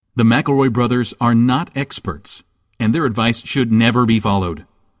The McElroy brothers are not experts, and their advice should never be followed.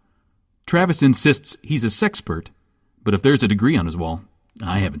 Travis insists he's a sexpert, but if there's a degree on his wall,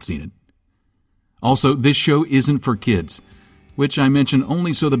 I haven't seen it. Also, this show isn't for kids, which I mention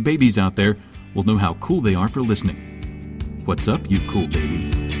only so the babies out there will know how cool they are for listening. What's up, you cool baby?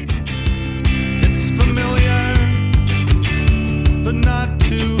 It's familiar, but not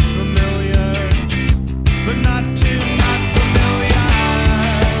too familiar, but not too not familiar.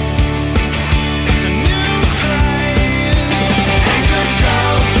 It's a new craze. Hey, good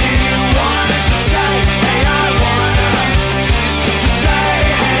girls, do you wanna just say, hey, I wanna? Just say,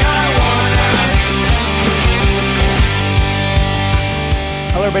 hey, I wanna.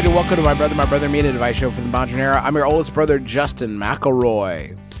 Hello, everybody. Welcome to My Brother, Me and Advice Show for the Modern Era. I'm your oldest brother, Justin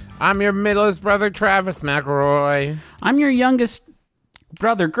McElroy. I'm your middlest brother, Travis McElroy. I'm your youngest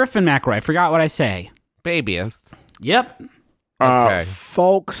brother, Griffin McElroy. I forgot what I say. Babyest. Yep. Okay.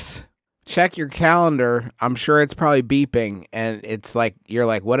 Folks, check your calendar. I'm sure it's probably beeping, and it's like, you're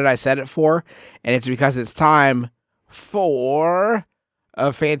like, what did I set it for? And it's because it's time for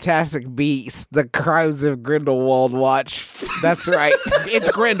a Fantastic Beast, The Crimes of Grindelwald watch. That's right.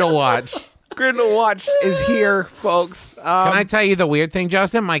 It's Grundlewad. Grindelwald is here, folks. Can I tell you the weird thing,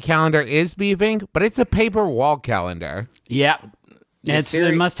 Justin? My calendar is beeping, but it's a paper wall calendar. Yep.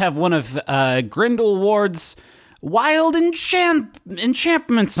 It must have one of Grindelwald's wild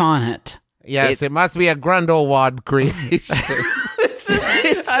enchantments on it. Yes, it must be a Grundlewad creation.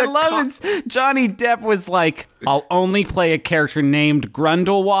 I love it. Johnny Depp was like, I'll only play a character named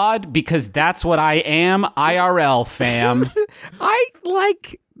Grundlewad because that's what I am, IRL fam. I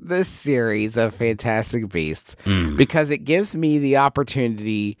like this series of Fantastic Beasts because it gives me the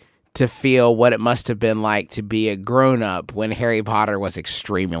opportunity to feel what it must have been like to be a grown-up when Harry Potter was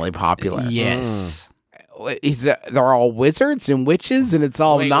extremely popular. Yes. They're all wizards and witches, and it's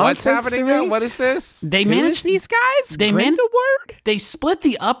all nonsense. What's happening to me. now? What is this? They Who managed is these guys? They Grindelwald? They split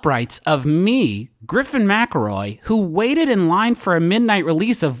the uprights of me, Griffin McElroy, who waited in line for a midnight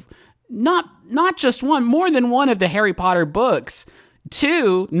release of not just one, more than one of the Harry Potter books,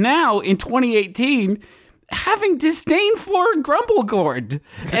 to now in 2018 having disdain for Grimbleward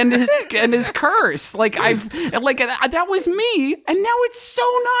and his curse. That was me, and now it's so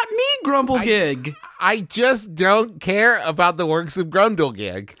not me, Grumblegig. I just don't care about the works of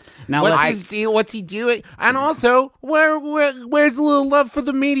Grundlegig. Now what's his deal? What's he doing? And also, where's a little love for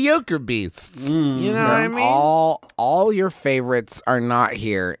the mediocre beasts? You know what I mean? All your favorites are not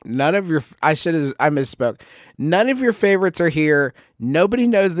here. None of your I misspoke. None of your favorites are here. Nobody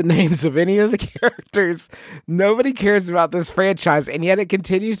knows the names of any of the characters. Nobody cares about this franchise, and yet it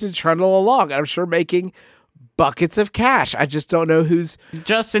continues to trundle along. I'm sure making buckets of cash. I just don't know who's...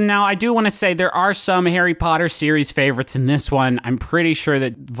 Justin, now I do want to say there are some Harry Potter series favorites in this one. I'm pretty sure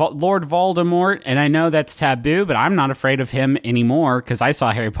that Lord Voldemort, and I know that's taboo, but I'm not afraid of him anymore because I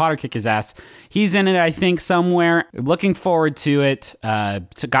saw Harry Potter kick his ass. He's in it, I think, somewhere. Looking forward to it.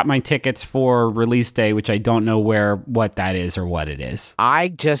 Got my tickets for release day, which I don't know what that is or what it is. I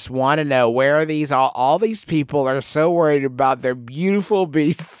just want to know, where are these... All these people are so worried about their beautiful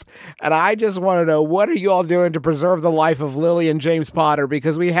beasts, and I just want to know, what are you all doing to preserve the life of Lily and James Potter,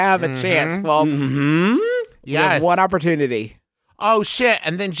 because we have a chance, folks. We have one opportunity. Oh, shit.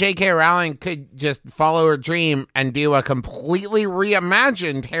 And then J.K. Rowling could just follow her dream and do a completely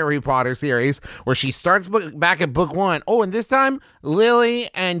reimagined Harry Potter series where she starts back at book one. Oh, and this time, Lily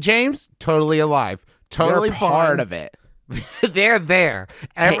and James, totally alive. Totally They're part of it. They're there.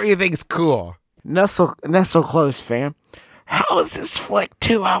 Everything's cool. Nestle close, fam. How is this flick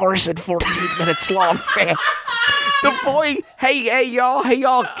 2 hours and 14 minutes long, fam? The boy, hey,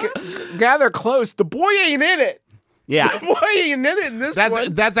 y'all, gather close. The boy ain't in it. Yeah. The boy ain't in it in this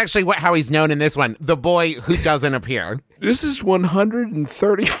one. That's actually how he's known in this one. The boy who doesn't appear. This is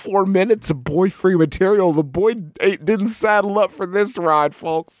 134 minutes of boy-free material. The boy didn't saddle up for this ride,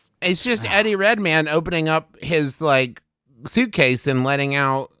 folks. It's just Eddie Redmayne opening up his, suitcase and letting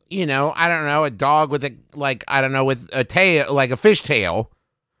out, I don't know, a dog with with a tail, like a fish tail,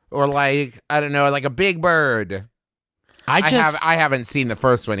 or a big bird. I haven't seen the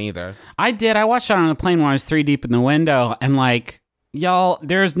first one either. I did. I watched it on the plane when I was 3 deep in the window, and y'all,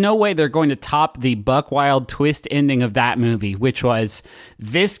 there's no way they're going to top the Buck Wild twist ending of that movie, which was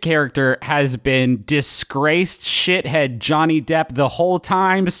this character has been disgraced shithead Johnny Depp the whole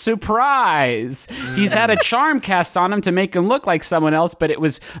time. Surprise! He's had a charm cast on him to make him look like someone else, but it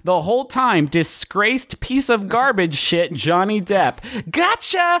was the whole time disgraced piece of garbage shit Johnny Depp.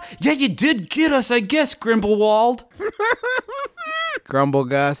 Gotcha! Yeah, you did get us, I guess, Grimblewald. Grumble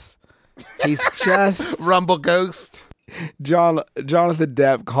Gus. He's just... Rumble Ghost. Jonathan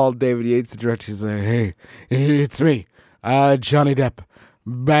Depp called David Yates, the director. He's like, hey, it's me, Johnny Depp.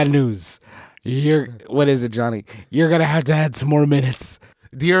 Bad news. What is it, Johnny? You're going to have to add some more minutes.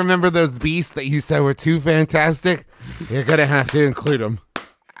 Do you remember those beasts that you said were too fantastic? You're going to have to include them.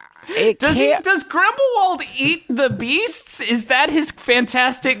 Does Grimblewad eat the beasts? Is that his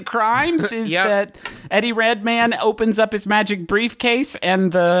fantastic crimes? Is that Eddie Redmayne opens up his magic briefcase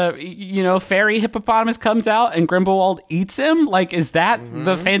and the fairy hippopotamus comes out and Grimblewad eats him? Like, is that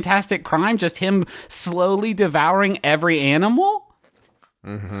the fantastic crime? Just him slowly devouring every animal?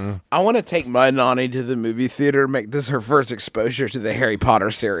 I want to take my Nani to the movie theater, make this her first exposure to the Harry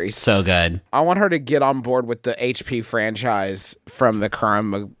Potter series. So good. I want her to get on board with the HP franchise from the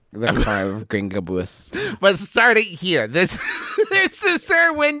crime of Gringlewood. But starting here, this is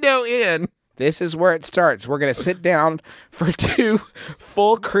her window in. This is where it starts. We're going to sit down for 2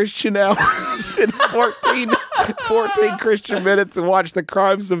 full Christian hours and 14 Christian minutes and watch the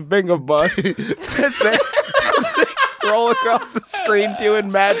crimes of Bingabus. As they scroll across the screen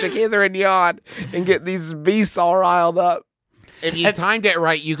doing magic hither and yon and get these beasts all riled up. If you timed it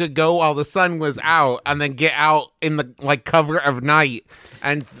right, you could go while the sun was out and then get out in the cover of night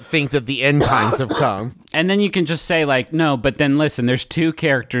and think that the end times have come. And then you can just say no, but then listen, there's 2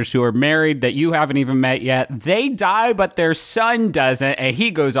 characters who are married that you haven't even met yet. They die, but their son doesn't, and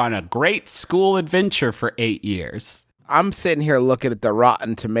he goes on a great school adventure for 8 years. I'm sitting here looking at the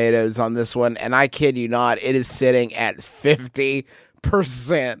Rotten Tomatoes on this one, and I kid you not, it is sitting at 50%.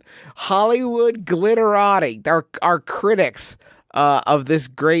 Hollywood glitterati, our critics of this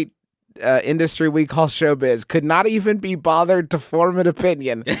great industry we call showbiz, could not even be bothered to form an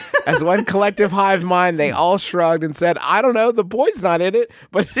opinion. As one collective hive mind, they all shrugged and said, I don't know, the boy's not in it,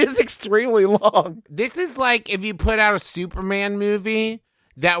 but it is extremely long. This is like if you put out a Superman movie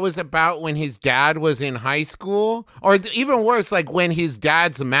that was about when his dad was in high school, or even worse, like when his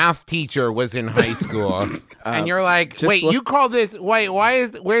dad's math teacher was in high school. And you're like, wait, you call this,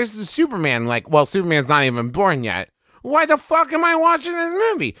 where's the Superman? Like, well, Superman's not even born yet. Why the fuck am I watching this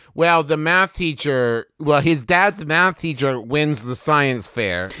movie? Well, his dad's math teacher wins the science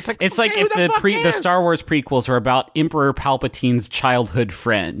fair. It's like if the Star Wars prequels were about Emperor Palpatine's childhood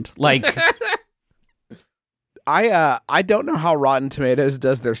friend. Like, I don't know how Rotten Tomatoes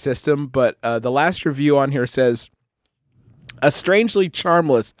does their system, but the last review on here says, a strangely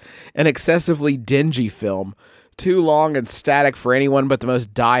charmless and excessively dingy film. Too long and static for anyone but the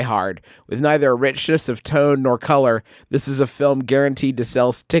most diehard. With neither a richness of tone nor color, this is a film guaranteed to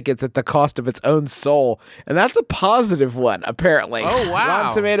sell tickets at the cost of its own soul. And that's a positive one, apparently. Oh, wow.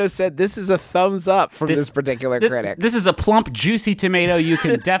 Rotten Tomatoes said this is a thumbs up from this particular critic. This is a plump, juicy tomato you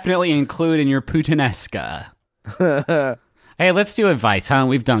can definitely include in your puttanesca. Hey, let's do advice, huh?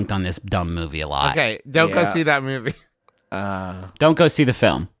 We've dunked on this dumb movie a lot. Okay, don't go see that movie. Don't go see the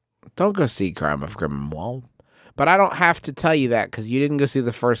film. Don't go see Crime of Grimbleward. But I don't have to tell you that because you didn't go see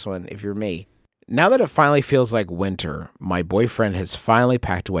the first one if you're me. Now that it finally feels like winter, my boyfriend has finally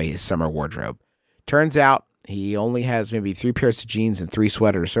packed away his summer wardrobe. Turns out he only has maybe 3 pairs of jeans and 3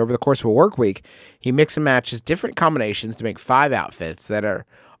 sweaters. So over the course of a work week, he mixes and matches different combinations to make 5 outfits that are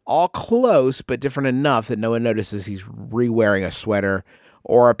all close but different enough that no one notices he's re-wearing a sweater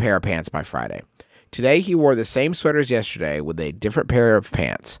or a pair of pants by Friday. Today, he wore the same sweaters yesterday with a different pair of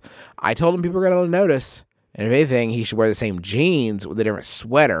pants. I told him people are going to notice. And if anything, he should wear the same jeans with a different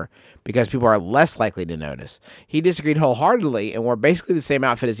sweater because people are less likely to notice. He disagreed wholeheartedly and wore basically the same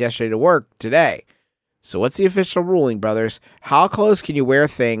outfit as yesterday to work today. So what's the official ruling, brothers? How close can you wear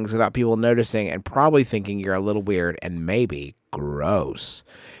things without people noticing and probably thinking you're a little weird and maybe gross?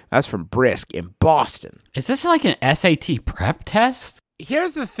 That's from Brisk in Boston. Is this like an SAT prep test?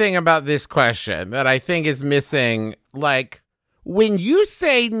 Here's the thing about this question that I think is missing, when you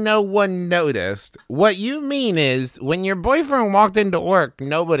say no one noticed, what you mean is when your boyfriend walked into work,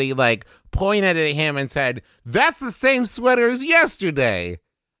 nobody pointed at him and said, that's the same sweater as yesterday.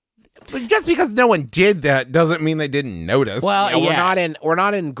 But just because no one did that doesn't mean they didn't notice. Well, we're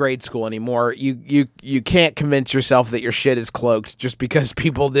not in grade school anymore. You can't convince yourself that your shit is cloaked just because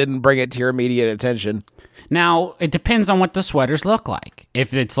people didn't bring it to your immediate attention. Now, it depends on what the sweaters look like.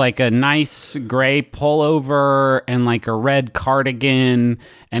 If it's like a nice gray pullover and like a red cardigan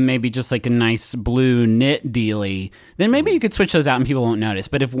and maybe just like a nice blue knit dealie, then maybe you could switch those out and people won't notice.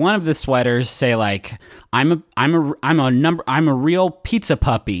 But if one of the sweaters say like I'm a real pizza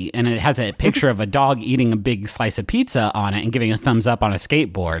puppy and it has a picture of a dog eating a big slice of pizza on it and giving a thumbs up on a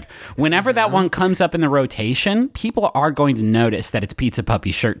skateboard, whenever that one comes up in the rotation, people are going to notice that it's pizza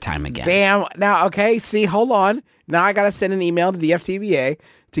puppy shirt time again. Damn. Now, okay, see, hold on. Now I got to send an email to the FTBA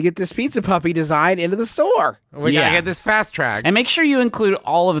to get this pizza puppy design into the store. We gotta get this fast track. And make sure you include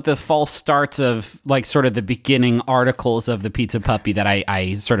all of the false starts of like sort of the beginning articles of the pizza puppy that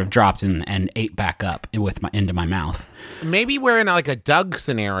I sort of dropped and ate back up into my mouth. Maybe we're in like a Doug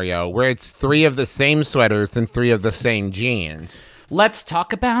scenario where it's 3 of the same sweaters and 3 of the same jeans. Let's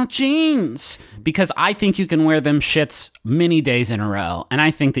talk about jeans, because I think you can wear them shits many days in a row. And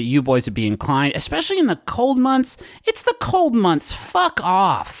I think that you boys would be inclined, especially in the cold months. It's the cold months. Fuck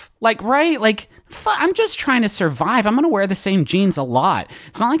off. Like, right? Like, I'm just trying to survive. I'm going to wear the same jeans a lot.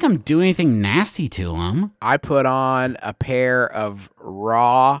 It's not like I'm doing anything nasty to them. I put on a pair of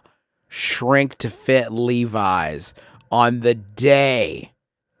raw shrink to fit Levi's on the day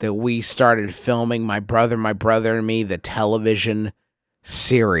that we started filming My Brother and Me, the television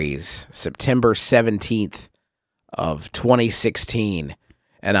series, September 17th of 2016.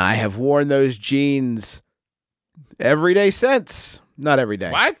 And I have worn those jeans every day since. Not every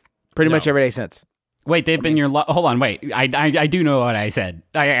day. What? Pretty much every day since. Wait, they've been your... hold on, wait. I do know what I said.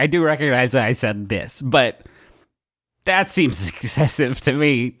 I do recognize that I said this, but that seems excessive to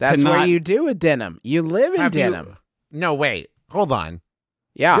me. That's what you do with denim. You live in denim. No, wait. Hold on.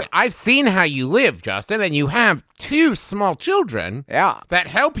 Yeah. I've seen how you live, Justin, and you have 2 small children that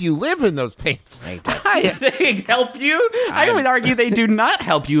help you live in those pants. They help you? I would argue they do not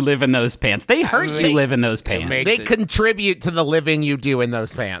help you live in those pants. They hurt you live in those pants. They contribute to the living you do in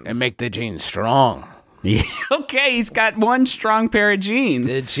those pants. And make the jeans strong. Yeah, okay, he's got one strong pair of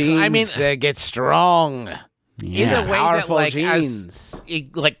jeans. The jeans get strong. In a way powerful that, like, jeans.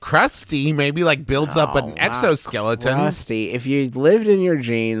 like crusty, maybe like builds up an exoskeleton. Crusty. If you lived in your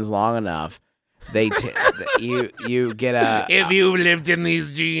jeans long enough, you get a. If you lived in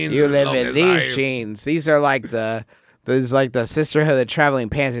these jeans, you live in these jeans. These are like the sisterhood of traveling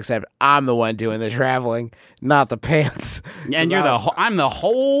pants, except I'm the one doing the traveling, not the pants. And I'm the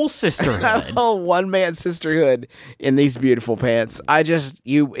whole sisterhood. I'm the whole one-man sisterhood in these beautiful pants. If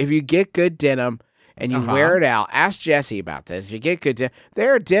you get good denim. And you wear it out. Ask Jesse about this. If you get good,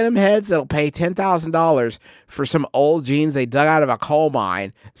 there are denim heads that'll pay $10,000 for some old jeans they dug out of a coal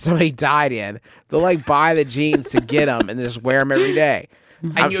mine somebody died in. They'll like buy the jeans to get them and just wear them every day.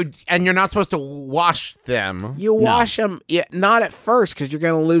 And you're not supposed to wash them. You wash them, not at first, because you're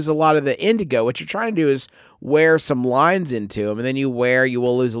going to lose a lot of the indigo. What you're trying to do is wear some lines into them, and then you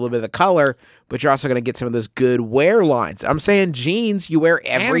will lose a little bit of the color, but you're also going to get some of those good wear lines. I'm saying jeans you wear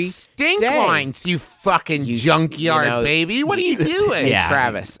every and stink day. lines, you fucking junkyard baby. What are you doing?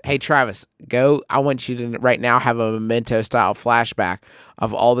 Hey, Travis, go. I want you to right now have a Memento-style flashback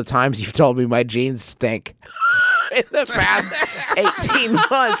of all the times you've told me my jeans stink. In the past 18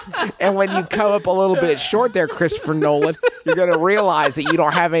 months. And when you come up a little bit short there, Christopher Nolan, you're going to realize that you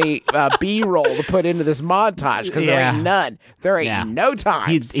don't have any B-roll to put into this montage because there ain't none. There ain't no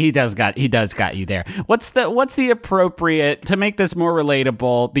times. He does got you there. What's the appropriate to make this more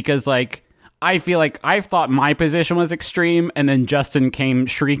relatable? Because like I feel like I've thought my position was extreme, and then Justin came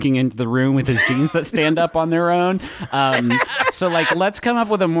shrieking into the room with his jeans that stand up on their own. So, like, let's come up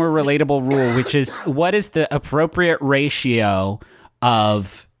with a more relatable rule, which is what is the appropriate ratio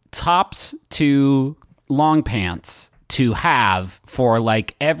of tops to long pants to have for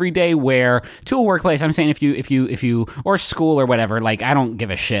like everyday wear to a workplace? I'm saying if you or school or whatever, like I don't give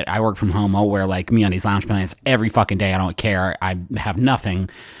a shit. I work from home. I'll wear like MeUndies lounge pants every fucking day. I don't care. I have nothing.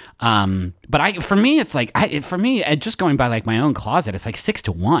 But for me, it's like, just going by like my own closet, it's like 6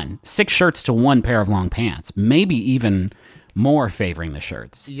 to 1, 6 shirts to 1 pair of long pants, maybe even more favoring the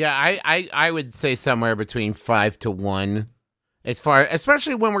shirts. Yeah. I would say somewhere between 5 to 1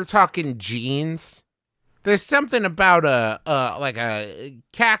 especially when we're talking jeans. There's something about like a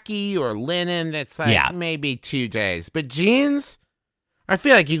khaki or linen that's like maybe 2 days, but jeans, I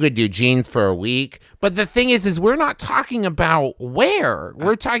feel like you could do jeans for a week, but the thing is we're not talking about wear.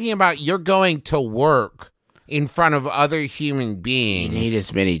 We're talking about you're going to work in front of other human beings. You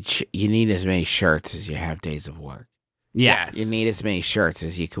need as many shirts as you have days of work. Yes. You need as many shirts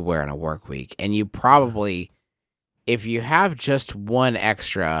as you could wear in a work week. And you probably, if you have just one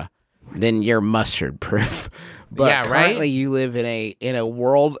extra, then you're mustard proof. But currently you live in a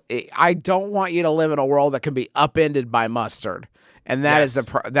world. I don't want you to live in a world that can be upended by mustard. And that is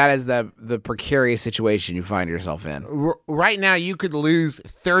the precarious situation you find yourself in. Right now, you could lose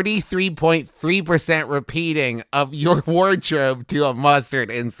 33.3% repeating of your wardrobe to a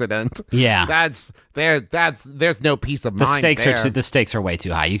mustard incident. Yeah, there's no peace of mind. The stakes are way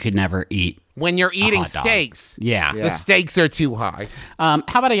too high. You could never eat when you're eating steaks. Yeah, the stakes are too high. How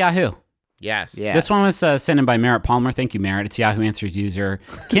about a Yahoo? Yes. This one was sent in by Merritt Palmer. Thank you, Merritt. It's Yahoo Answers user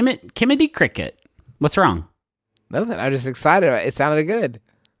Kimity Cricket. What's wrong? Nothing. I'm just excited about it. It sounded good.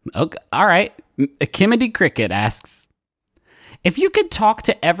 Okay, all right. Kimity Cricket asks, if you could talk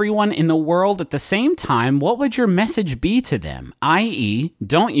to everyone in the world at the same time, what would your message be to them? I.e.,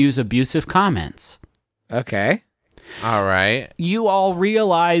 don't use abusive comments. Okay. All right. You all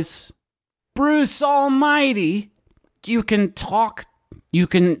realize, Bruce Almighty, you can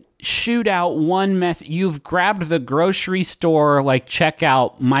shoot out one message. You've grabbed the grocery store, like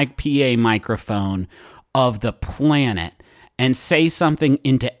checkout mic PA microphone of the planet and say something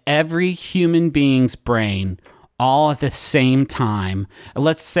into every human being's brain all at the same time.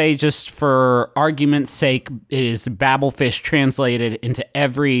 Let's say, just for argument's sake, it is Babelfish translated into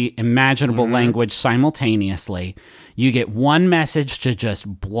every imaginable language simultaneously. You get one message to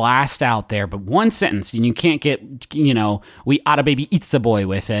just blast out there, but one sentence, and you can't get, we oughta baby eats a boy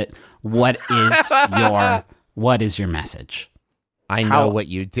with it. What is your message? I know what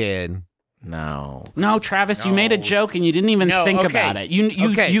you did. No, Travis, you made a joke and you didn't even think about it.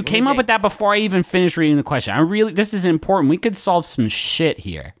 You came up with that before I even finished reading the question. This is important. We could solve some shit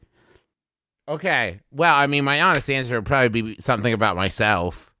here. Okay. Well, I mean, my honest answer would probably be something about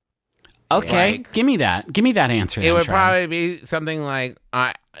myself. Okay, give me that answer. It would probably be something like,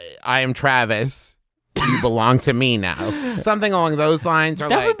 I am Travis. You belong to me now. Something along those lines. Or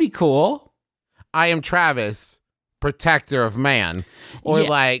that would be cool. I am Travis, protector of man. Or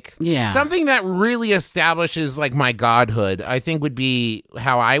something that really establishes like my godhood, I think would be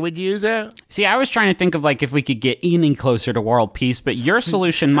how I would use it. See, I was trying to think of like if we could get any closer to world peace, but your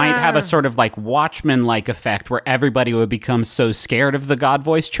solution might have a sort of like Watchmen-like effect where everybody would become so scared of the God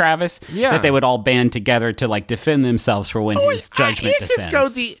voice, Travis, that they would all band together to like defend themselves for when his judgment descends.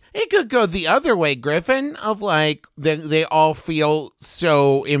 It could go the other way, Griffin, of like they all feel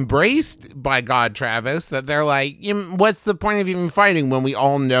so embraced by God, Travis, that they're like, what's the point of even fighting when we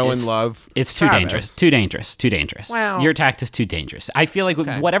all know and love It's too Travis? Too dangerous. Well, your tact is too dangerous. I feel like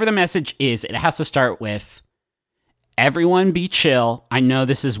whatever the message is, it has to start with, everyone be chill. I know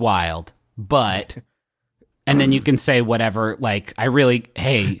this is wild, but... And then you can say whatever, like,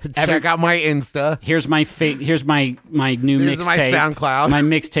 check out my Insta. Here's my new mixtape. My SoundCloud. My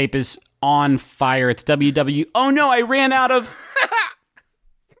mixtape is on fire. It's WW. Oh no, I ran out of...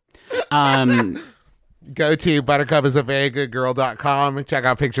 Go to buttercupisaverygoodgirl.com and check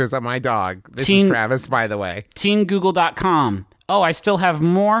out pictures of my dog. This is Travis, by the way. teengoogle.com. Oh, I still have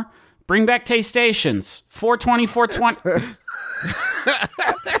more? Bring back Taste Stations. 420.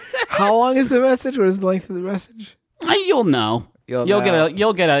 How long is the message? What is the length of the message? You'll know. You'll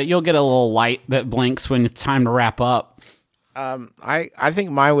get a little light that blinks when it's time to wrap up. I think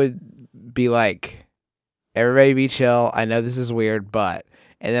mine would be like, everybody be chill. I know this is weird, but,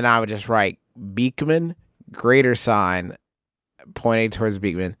 and then I would just write Beekman, greater sign, pointing towards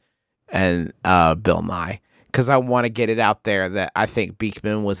Beekman, and Bill Nye. Because I want to get it out there that I think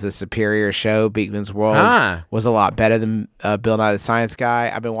Beekman was the superior show. Beekman's World was a lot better than Bill Nye the Science Guy.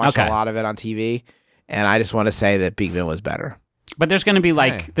 I've been watching a lot of it on TV, and I just want to say that Beekman was better. But there's going to be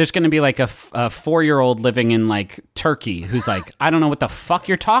like a 4-year-old living in like Turkey who's like, I don't know what the fuck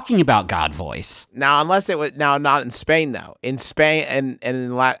you're talking about, God voice. Now, unless it was not in Spain though. In Spain and in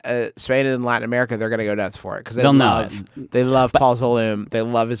Spain and in Latin America, they're going to go nuts for it because they love Paul Zaloom. They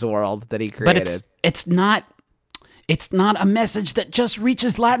love his world that he created. But it's not a message that just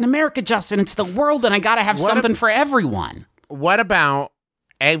reaches Latin America, Justin. It's the world, and I got to have something for everyone. What about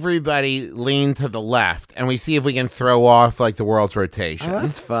everybody lean to the left, and we see if we can throw off like the world's rotation? Oh,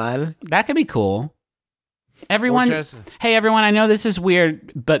 that's fun. That could be cool. Everyone, hey everyone, I know this is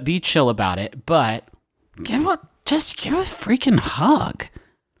weird, but be chill about it. But just give a freaking hug.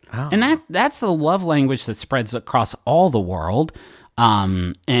 Oh. And that's the love language that spreads across all the world.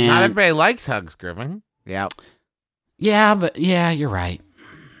 And not everybody likes hugs, Griffin. Yeah. Yeah, but you're right.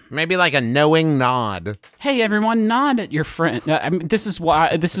 Maybe like a knowing nod. Hey, everyone, nod at your friend. I mean, this is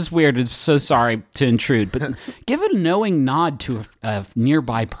weird. I'm so sorry to intrude, but give a knowing nod to a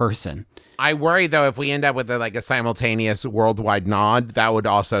nearby person. I worry, though, if we end up with a simultaneous worldwide nod, that would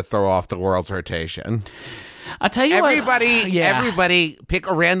also throw off the world's rotation. I'll tell you everybody pick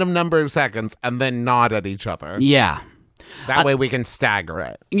a random number of seconds and then nod at each other. Yeah. That way we can stagger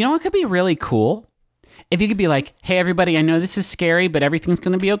it. You know what could be really cool? If you could be like, hey, everybody, I know this is scary, but everything's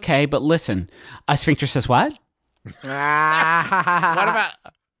going to be okay. But listen, a sphincter says what?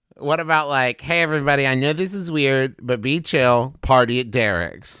 What about like, hey, everybody, I know this is weird, but be chill, party at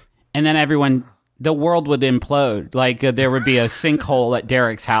Derek's. And then the world would implode. Like there would be a sinkhole at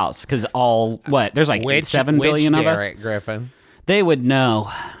Derek's house because there's like 7 billion of us. Derek, Griffin? They would know.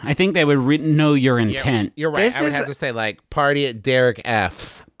 I think they would know your intent. You're right. I would have to say like party at Derek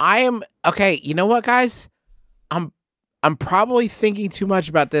F's. Okay, you know what, guys? I'm probably thinking too much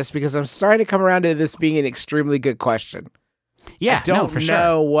about this because I'm starting to come around to this being an extremely good question. Yeah, I don't for know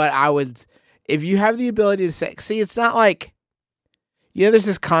sure. what I would, if you have the ability to say, see, it's not like, there's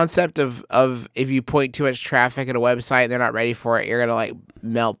this concept of if you point too much traffic at a website and they're not ready for it, you're going to like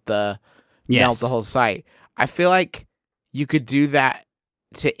melt the whole site. I feel like you could do that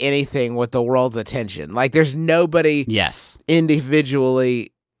to anything with the world's attention. Like there's nobody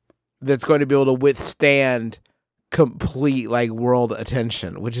individually that's going to be able to withstand complete like world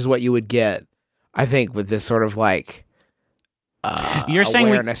attention, which is what you would get, I think, with this sort of like You're saying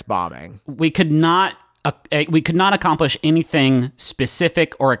awareness bombing. we could not accomplish anything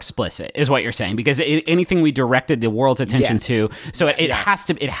specific or explicit, is what you're saying, because anything we directed the world's attention to, so it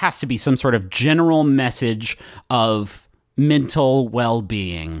has to be some sort of general message of mental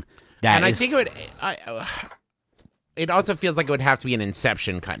well-being. I think it would. It also feels like it would have to be an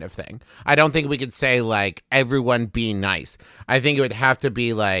Inception kind of thing. I don't think we could say like everyone be nice. I think it would have to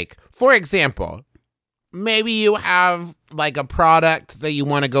be like, for example, maybe you have like a product that you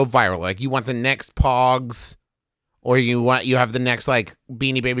want to go viral. Like you want the next Pogs, or you have the next like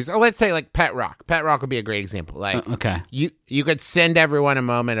Beanie Babies, or let's say like Pet Rock. Pet Rock would be a great example. Like you could send everyone a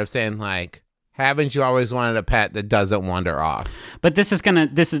moment of saying like, haven't you always wanted a pet that doesn't wander off? But this is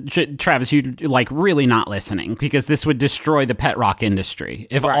Travis, you like really not listening, because this would destroy the pet rock industry.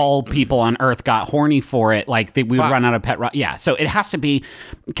 If all people on Earth got horny for it, like we would run out of pet rock. Yeah, so it has to be.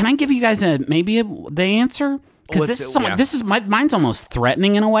 Can I give you guys the answer? Because mine's almost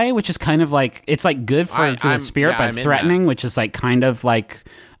threatening in a way, which is kind of like, it's like good for the spirit, but threatening, which is like kind of like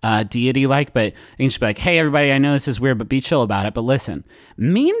deity-like. But you can just be like, hey, everybody, I know this is weird, but be chill about it. But listen,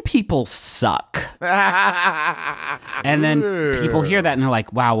 mean people suck. And then people hear that and they're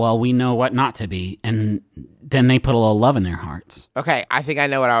like, wow, well, we know what not to be. And then they put a little love in their hearts. Okay, I think I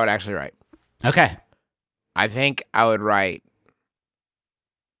know what I would actually write. Okay. I think I would write,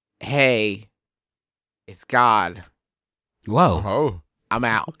 hey, it's God. Whoa. Oh, I'm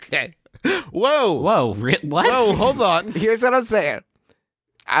out. okay. Whoa. What? Whoa, hold on. Here's what I'm saying.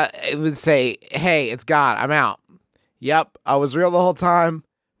 It would say, hey, it's God. I'm out. Yep, I was real the whole time,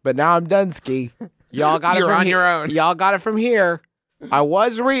 but now I'm done ski. Y'all got it You're from on your own. Y'all got it from here. I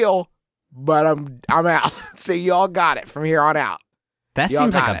was real, but I'm out. So y'all got it from here on out. That Y'all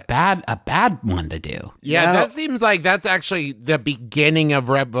seems got like it. a bad one to do. Yeah, No. that seems like that's actually the beginning of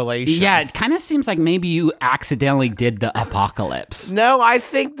Revelations. Yeah, it kind of seems like maybe you accidentally did the apocalypse. No, I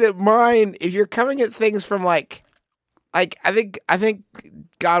think that mine, if you're coming at things from like I think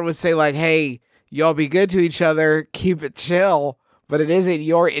God would say like, hey, y'all be good to each other, keep it chill, but it is in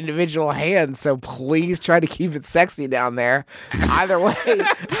your individual hands, so please try to keep it sexy down there. Either way.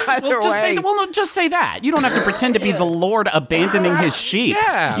 Just say that. You don't have to pretend to be the Lord abandoning his sheep.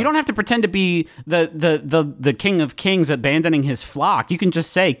 Yeah. You don't have to pretend to be the King of Kings abandoning his flock. You can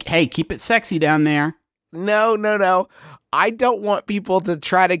just say, hey, keep it sexy down there. No. I don't want people to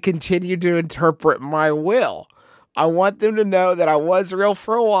try to continue to interpret my will. I want them to know that I was real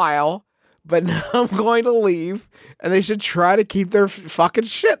for a while, but now I'm going to leave, and they should try to keep their fucking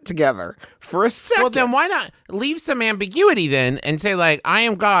shit together for a second. Well, then why not leave some ambiguity then and say, like, I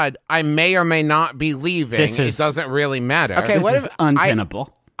am God. I may or may not be leaving. It doesn't really matter. Okay, This what is if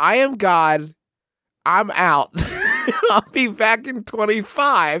untenable. I am God. I'm out. I'll be back in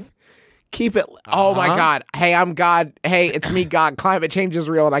 25. Keep it. Oh, my God. Hey, I'm God. Hey, it's me, God. Climate change is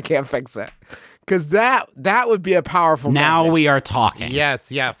real, and I can't fix it. Because that would be a powerful Now message. we are talking. Yes.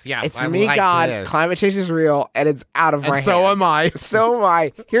 It's I me, like God. this. Climate change is real, and it's out of my hands. So am I. So am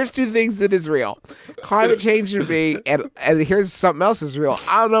I. Here's two things that is real. Climate change should be, and here's something else is real.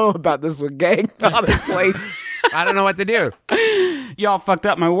 I don't know about this one, gang, honestly. I don't know what to do. Y'all fucked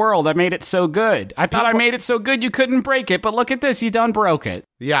up my world. I made it so good. I thought I made it so good you couldn't break it, but look at this. You done broke it.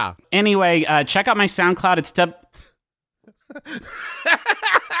 Yeah. Anyway, check out my SoundCloud. It's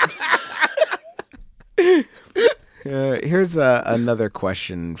Here's another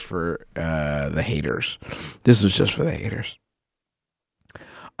question for the haters. This was just for the haters.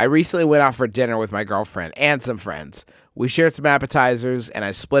 I recently went out for dinner with my girlfriend and some friends. We shared some appetizers, and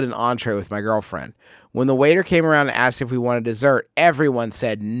I split an entree with my girlfriend. When the waiter came around and asked if we wanted dessert, everyone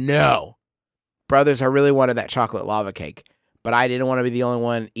said no. Brothers, I really wanted that chocolate lava cake, but I didn't want to be the only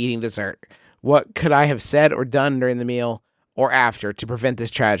one eating dessert. What could I have said or done during the meal or after to prevent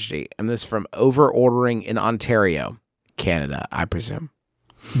this tragedy? And this from over-ordering in Ontario, Canada, I presume.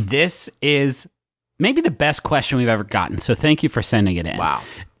 This is maybe the best question we've ever gotten, so thank you for sending it in. Wow.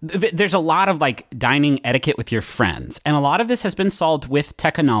 There's a lot of like dining etiquette with your friends, and a lot of this has been solved with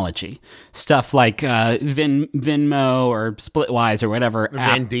technology. Stuff like Venmo or Splitwise or whatever.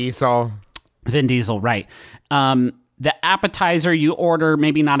 Vin Diesel. Vin Diesel, right. the appetizer you order,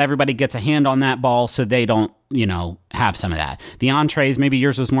 maybe not everybody gets a hand on that ball, so they don't, have some of that. The entrees, maybe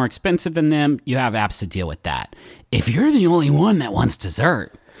yours was more expensive than them. You have apps to deal with that. If you're the only one that wants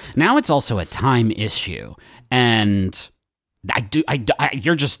dessert, now it's also a time issue. And I've been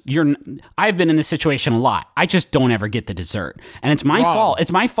in this situation a lot. I just don't ever get the dessert. And it's my fault.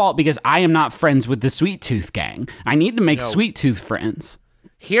 It's my fault because I am not friends with the Sweet Tooth gang. I need to make Sweet Tooth friends.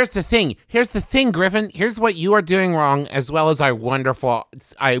 Here's the thing, Griffin. Here's what you are doing wrong, as well as our wonderful,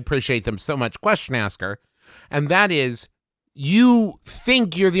 I appreciate them so much, question asker. And that is, you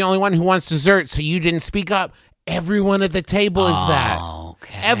think you're the only one who wants dessert, so you didn't speak up. Everyone at the table is that.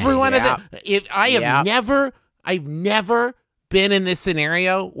 Okay. Everyone at the... I've never been in this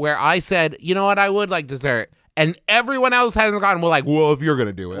scenario where I said, you know what, I would like dessert. And everyone else hasn't gone. We're like, well, if you're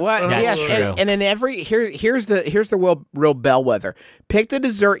gonna do it, what? That's Yes, true. and in every here's the real bellwether. Pick the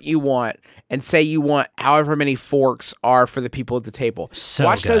dessert you want and say you want however many forks are for the people at the table. So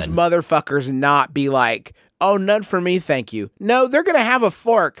Watch those good. motherfuckers not be like, oh, none for me, thank you. No, they're gonna have a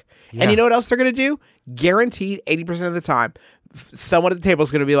fork, and you know what else they're gonna do? Guaranteed, 80% of the time, someone at the table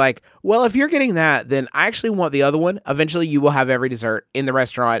is going to be like, well, if you're getting that, then I actually want the other one. Eventually, you will have every dessert in the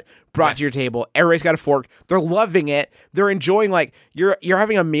restaurant brought to your table. Everybody's got a fork. They're loving it. They're enjoying, like, you're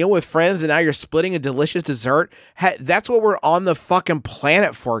having a meal with friends, and now you're splitting a delicious dessert. That's what we're on the fucking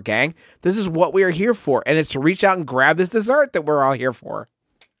planet for, gang. This is what we are here for, and it's to reach out and grab this dessert that we're all here for.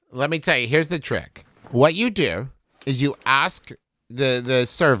 let me tell you, here's the trick. What you do is you ask the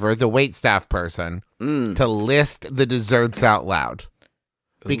server, the waitstaff person, to list the desserts out loud.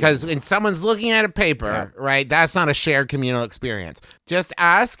 Because when someone's looking at a paper, right, that's not a shared communal experience. Just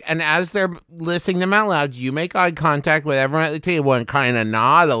ask, and as they're listing them out loud, you make eye contact with everyone at the table and kind of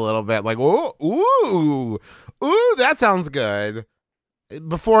nod a little bit, like, ooh, that sounds good.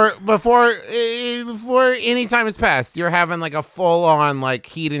 Before any time has passed, you're having like a full-on, like,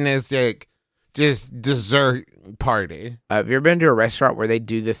 hedonistic, just dessert party. Have you ever been to a restaurant where they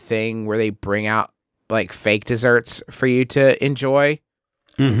do the thing where they bring out like fake desserts for you to enjoy?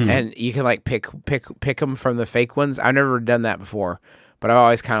 Mm-hmm. And you can like pick them from the fake ones. I've never done that before, but I've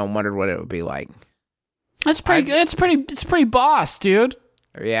always kind of wondered what it would be like. That's pretty good. It's pretty boss, dude.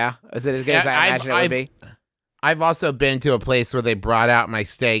 Yeah, is it as good as I imagine it would be? I've also been to a place where they brought out my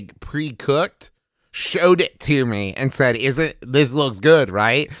steak pre-cooked, showed it to me, and said, this looks good,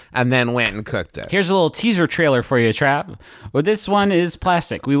 right? And then went and cooked it. Here's a little teaser trailer for you, Trap. Well, this one is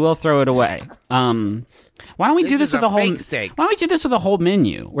plastic. We will throw it away. Why don't we do this with a a whole fake steak. Why don't we do this with a whole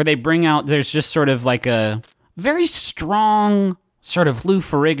menu where they bring out? There's just sort of like a very strong sort of Lou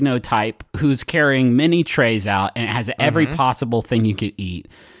Ferrigno type who's carrying many trays out, and it has every possible thing you could eat.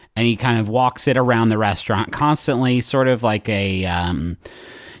 And he kind of walks it around the restaurant constantly, sort of like a,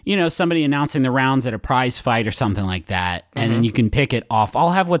 somebody announcing the rounds at a prize fight or something like that. And then you can pick it off. I'll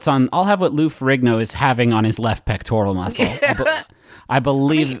have what Lou Ferrigno is having on his left pectoral muscle. I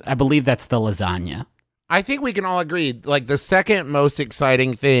believe that's the lasagna. I think we can all agree, like, the second most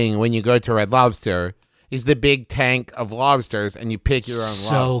exciting thing when you go to Red Lobster is the big tank of lobsters, and you pick your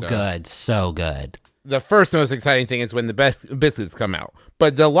own lobster. So good. The first most exciting thing is when the best biscuits come out.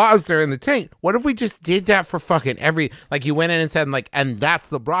 But the lobster in the tank, what if we just did that for fucking like, you went in and said, like, and that's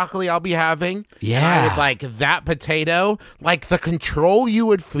the broccoli I'll be having? Yeah. And I would like that potato, like the control you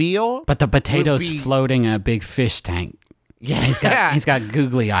would feel. But the potato's floating in a big fish tank. Yeah. He's got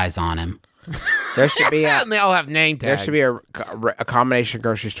googly eyes on him. There should be and they all have name there tags. should be a combination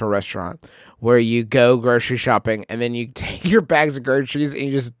grocery store restaurant where you go grocery shopping and then you take your bags of groceries and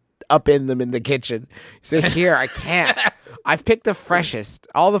you just upend them in the kitchen. You say, here, I can't. I've picked the freshest,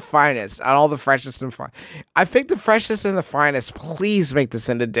 all the finest, and all the freshest and fine. I've picked the freshest and the finest. Please make this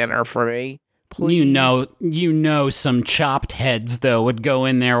into dinner for me. Please. You know, some chopped heads though would go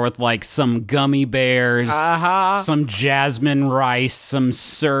in there with like some gummy bears, some jasmine rice, some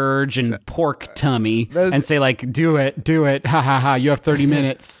surge, and pork tummy, and say like, do it, ha ha ha. You have 30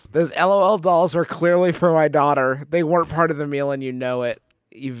 minutes. Those LOL dolls were clearly for my daughter. They weren't part of the meal, and you know it.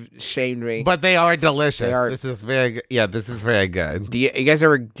 You've shamed me. But they are delicious. This is very good. Yeah, this is very good. Do you guys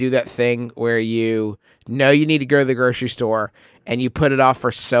ever do that thing where you know you need to go to the grocery store and you put it off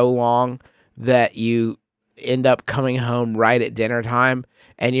for so long that you end up coming home right at dinner time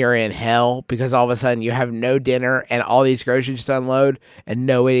and you're in hell because all of a sudden you have no dinner and all these groceries to unload and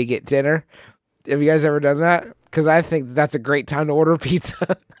no way to get dinner? Have you guys ever done that? Because I think that's a great time to order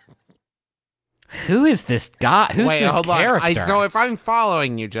pizza. Who is this guy? Who's this hold character? On. So if I'm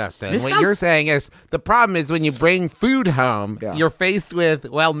following you, Justin, This what sound- you're saying is the problem is when you bring food home, you're faced with,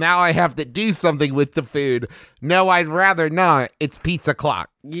 well, now I have to do something with the food. No, I'd rather not. It's pizza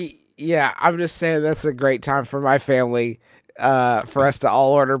clock. Yeah, I'm just saying that's a great time for my family, for us to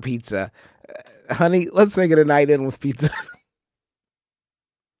all order pizza. Honey, let's make it a night in with pizza.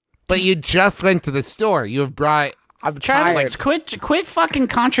 But you just went to the store. You have brought. I'm Travis, tired. quit fucking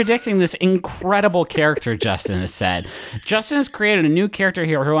contradicting this incredible character Justin has said. Justin has created a new character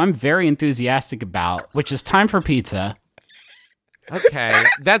here who I'm very enthusiastic about, which is Time for Pizza. Okay,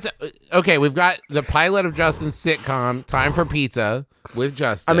 that's okay. We've got the pilot of Justin's sitcom, Time for Pizza, with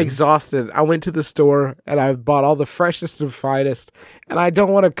Justin. I'm exhausted. I went to the store and I bought all the freshest and finest, and I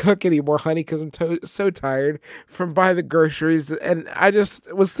don't want to cook anymore, honey, because I'm so tired from buying the groceries. And I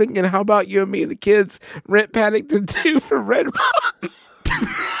just was thinking, how about you and me and the kids rent Paddington 2 from Redbox?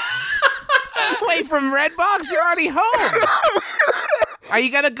 Wait, from Redbox? You're already home. Are you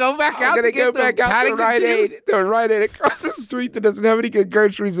gonna go back out? I'm gonna to get go back the out to Paddington Rite 2? Aid. To Rite Aid across the street that doesn't have any good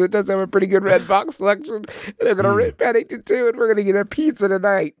groceries, but it does have a pretty good Redbox selection. And I'm gonna rent Paddington 2, and we're gonna get a pizza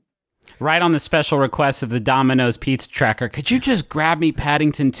tonight. Right on the special request of the Domino's Pizza Tracker, could you just grab me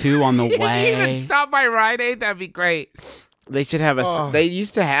Paddington 2 on the If you way? even stop by Rite Aid, that'd be great. They should have They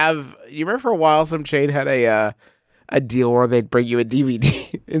used to have. You remember for a while, some chain had a deal where they'd bring you a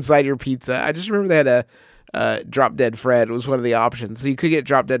DVD inside your pizza. I just remember they had a Drop Dead Fred was one of the options, so you could get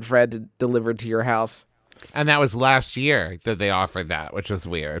Drop Dead Fred delivered to your house. And that was last year that they offered that, which was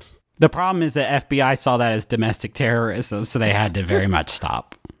weird. The problem is that FBI saw that as domestic terrorism, so they had to very much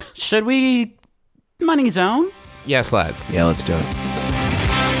stop. Should we Money Zone? Yes, let's. Yeah, let's do it.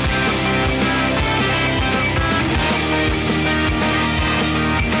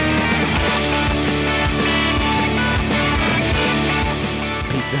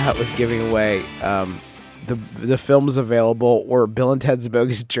 Pizza Hut was giving away the films available were Bill and Ted's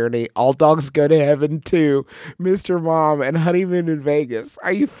Bogus Journey, All Dogs Go to Heaven 2, Mr. Mom, and Honeymoon in Vegas.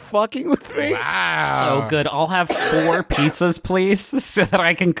 Are you fucking with me? So good. I'll have 4 pizzas, please, so that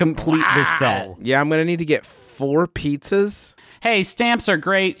I can complete the set. Yeah, I'm going to need to get 4 pizzas. Hey, stamps are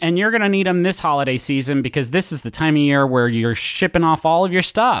great, and you're going to need them this holiday season because this is the time of year where you're shipping off all of your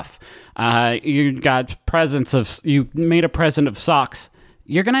stuff. You made a present of socks.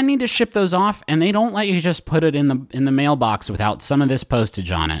 You're going to need to ship those off, and they don't let you just put it in the mailbox without some of this postage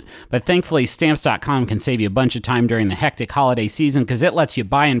on it. But thankfully, Stamps.com can save you a bunch of time during the hectic holiday season because it lets you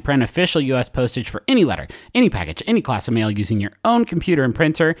buy and print official U.S. postage for any letter, any package, any class of mail using your own computer and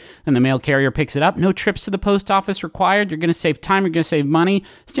printer. Then the mail carrier picks it up. No trips to the post office required. You're going to save time. You're going to save money.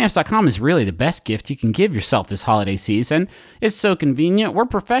 Stamps.com is really the best gift you can give yourself this holiday season. It's so convenient. We're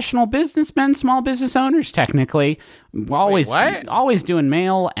professional businessmen, small business owners, technically. We're always doing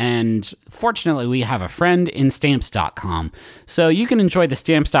mail, and fortunately, we have a friend in Stamps.com. So you can enjoy the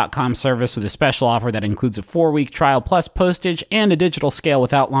Stamps.com service with a special offer that includes a 4-week trial plus postage and a digital scale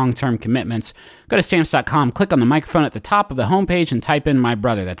without long-term commitments. Go to Stamps.com, click on the microphone at the top of the homepage, and type in My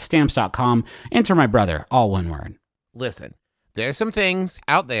Brother. That's Stamps.com. Enter My Brother, all one word. Listen, there's some things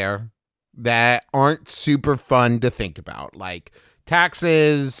out there that aren't super fun to think about, like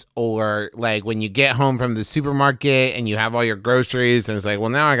taxes, or like when you get home from the supermarket and you have all your groceries and it's like, well,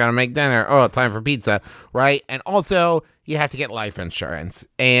 now I gotta make dinner. Oh, time for pizza, right? And also you have to get life insurance,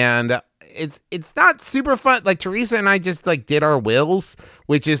 and it's not super fun. Like Teresa and I just like did our wills,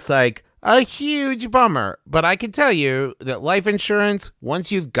 which is like a huge bummer. But I can tell you that life insurance,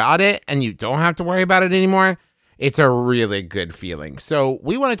 once you've got it and you don't have to worry about it anymore, it's a really good feeling. So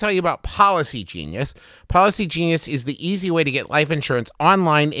we want to tell you about Policy Genius. Policy Genius is the easy way to get life insurance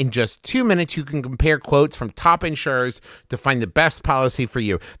online. In just 2 minutes, you can compare quotes from top insurers to find the best policy for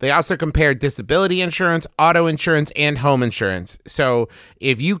you. They also compare disability insurance, auto insurance, and home insurance. So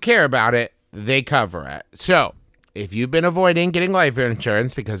if you care about it, they cover it. So if you've been avoiding getting life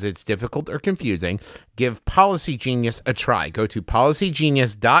insurance because it's difficult or confusing, give Policy Genius a try. Go to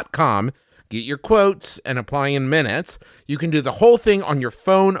policygenius.com. Get your quotes and apply in minutes. You can do the whole thing on your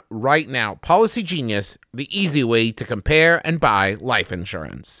phone right now. Policy Genius, the easy way to compare and buy life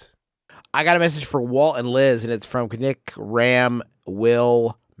insurance. I got a message for Walt and Liz, and it's from Nick, Ram,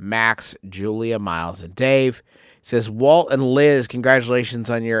 Will, Max, Julia, Miles, and Dave. It says, Walt and Liz, congratulations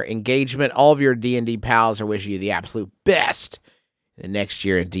on your engagement. All of your D&D pals are wishing you the absolute best the next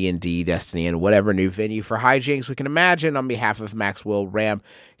year in D&D, Destiny, and whatever new venue for hijinks we can imagine. On behalf of Max, Will, Ram,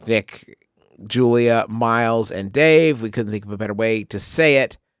 Nick, Julia, Miles, and Dave, we couldn't think of a better way to say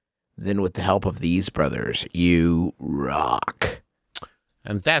it than with the help of these brothers. You rock.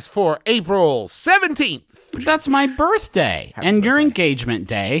 And that's for April 17th. That's my birthday and your engagement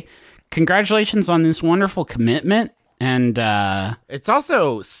day. Congratulations on this wonderful commitment. And it's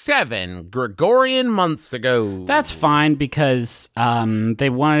also 7 Gregorian months ago. That's fine because they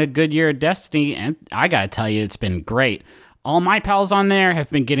wanted a good year of Destiny, and I gotta tell you, it's been great. All my pals on there have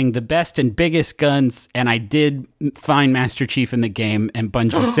been getting the best and biggest guns, and I did find Master Chief in the game, and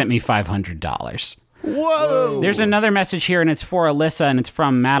Bungie sent me $500. Whoa! There's another message here, and it's for Alyssa, and it's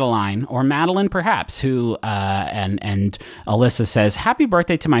from Madeline, or Madeline perhaps, who, and Alyssa says, "Happy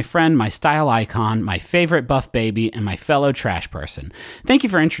birthday to my friend, my style icon, my favorite buff baby, and my fellow trash person. Thank you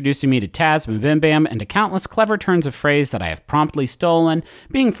for introducing me to Taz, MBMBaM, and to countless clever turns of phrase that I have promptly stolen.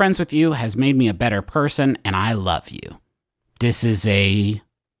 Being friends with you has made me a better person, and I love you." This is it's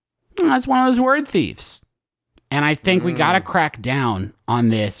one of those word thieves. And I think we got to crack down on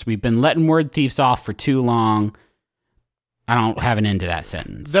this. We've been letting word thieves off for too long. I don't have an end to that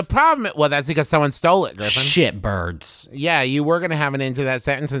sentence. The problem, well, that's because someone stole it, Griffin. Shit birds. Yeah, you were going to have an end to that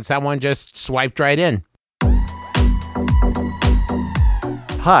sentence, and someone just swiped right in.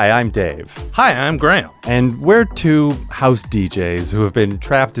 Hi, I'm Dave. Hi, I'm Graham. And we're two house DJs who have been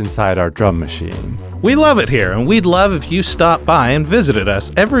trapped inside our drum machine. We love it here, and we'd love if you stopped by and visited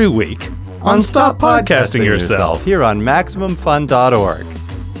us every week on Stop Podcasting Yourself. Here on MaximumFun.org.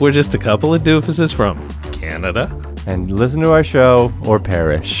 We're just a couple of doofuses from Canada. And listen to our show or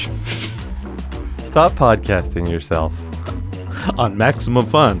perish. Stop podcasting yourself. On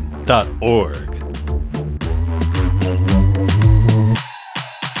MaximumFun.org.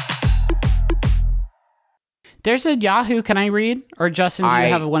 There's a Yahoo. Can I read? Or Justin, do you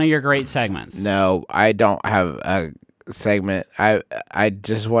have one of your great segments? No, I don't have a segment. I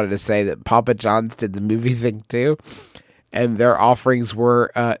just wanted to say that Papa John's did the movie thing too, and their offerings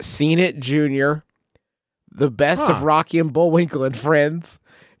were Seen It Junior, The Best of Rocky and Bullwinkle and Friends,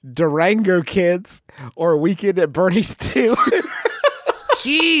 Durango Kids, or Weekend at Bernie's 2.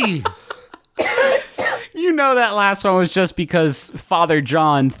 Jeez. You know that last one was just because Father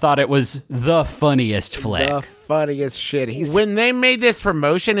John thought it was the funniest flick. The funniest shit. When they made this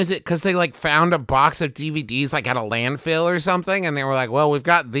promotion, is it because they like found a box of DVDs like at a landfill or something, and they were like, "Well, we've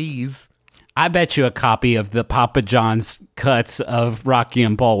got these." I bet you a copy of the Papa John's cuts of Rocky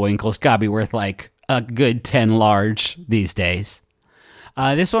and Bullwinkle's got to be worth like a good 10 large these days.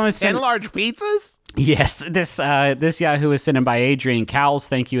 This one was 10 large pizzas? Yes, this Yahoo is sent in by Adrian Cowles.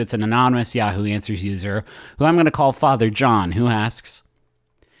 Thank you. It's an anonymous Yahoo Answers user who I'm going to call Father John, who asks,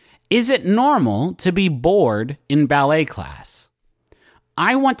 "Is it normal to be bored in ballet class?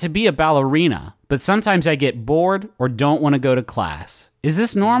 I want to be a ballerina, but sometimes I get bored or don't want to go to class. Is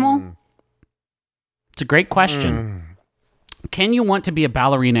this normal?" It's a great question. Can you want to be a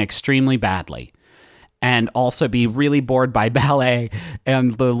ballerina extremely badly and also be really bored by ballet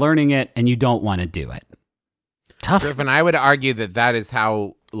and learning it, and you don't want to do it? Tough. Griffin, I would argue that is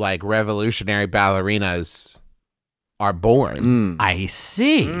how like revolutionary ballerinas are born. I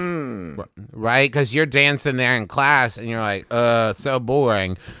see. Right? Because you're dancing there in class and you're like, so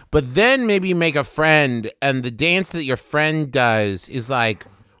boring. But then maybe you make a friend, and the dance that your friend does is like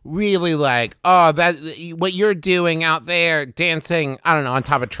really like, oh, that what you're doing out there dancing, I don't know, on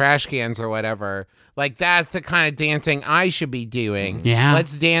top of trash cans or whatever. Like, that's the kind of dancing I should be doing. Yeah.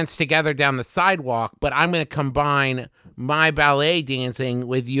 Let's dance together down the sidewalk, but I'm going to combine my ballet dancing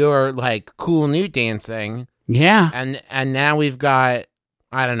with your, like, cool new dancing. Yeah. And now we've got,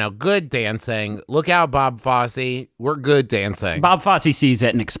 I don't know, good dancing. Look out, Bob Fosse. We're good dancing. Bob Fosse sees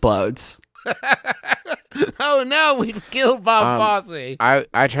it and explodes. Oh, no, we've killed Bob Fosse.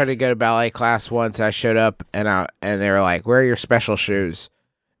 I tried to go to ballet class once. I showed up, and they were like, "Where are your special shoes?"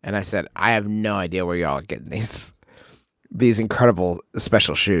 And I said, "I have no idea where y'all are getting these incredible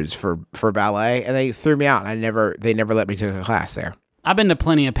special shoes for ballet." And they threw me out, and they never let me take a class there. I've been to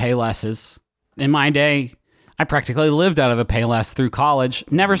plenty of Paylesses. In my day, I practically lived out of a Payless through college.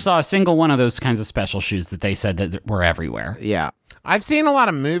 Never saw a single one of those kinds of special shoes that they said that were everywhere. Yeah. I've seen a lot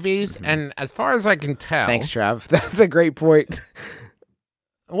of movies, and as far as I can tell... Thanks, Trav. That's a great point.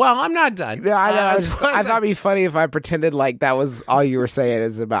 Well, I'm not done. Yeah, I know. I thought it'd be funny if I pretended like that was all you were saying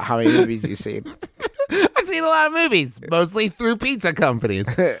is about how many movies you've seen. I've seen a lot of movies, mostly through pizza companies.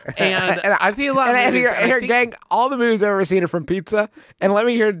 And I've seen a lot of movies. Here, gang, all the movies I've ever seen are from pizza. And I'm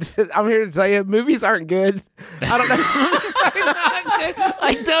here to tell you, movies aren't good. I don't know. Movies are not good.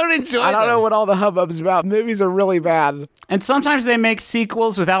 I don't enjoy them. I don't know what all the hubbub's about. Movies are really bad. And sometimes they make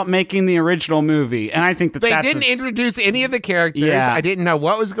sequels without making the original movie. And I think they didn't introduce any of the characters. Yeah. I didn't know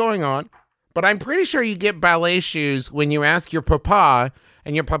what was going on. But I'm pretty sure you get ballet shoes when you ask your papa,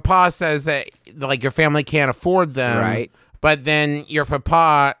 and your papa says that like your family can't afford them. Right. But then your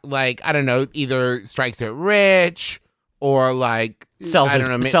papa, like, I don't know, either strikes it rich or like sells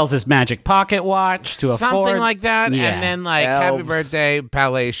his magic pocket watch to something afford like that. Yeah. And then like, Elves. happy birthday,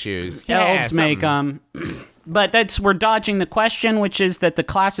 ballet shoes. Elves make them. But we're dodging the question, which is that the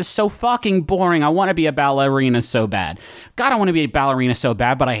class is so fucking boring. I want to be a ballerina so bad. God, I want to be a ballerina so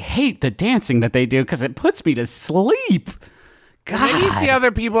bad, but I hate the dancing that they do because it puts me to sleep. God. Maybe it's the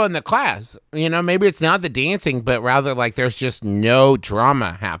other people in the class. Maybe it's not the dancing, but rather like there's just no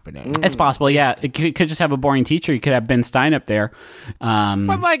drama happening. It's possible, yeah. It could just have a boring teacher. You could have Ben Stein up there.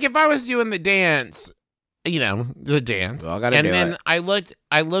 But like if I was doing the dance, the dance, Well, and then I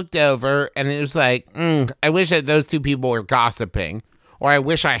looked over and it was like, I wish that those two people were gossiping, or I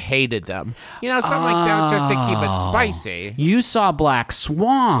wish I hated them. Something like that, just to keep it spicy. You saw Black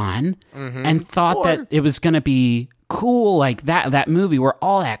Swan and thought that it was going to be cool, like that movie where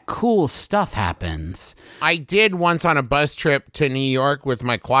all that cool stuff happens. I did once on a bus trip to New York with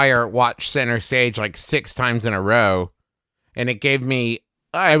my choir watch Center Stage like 6 times in a row, and it gave me,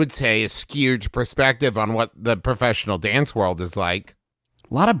 I would say, a skewed perspective on what the professional dance world is like.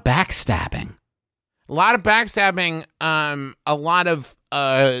 A lot of backstabbing. A lot of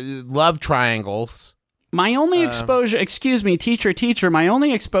love triangles. My only exposure, excuse me, teacher, my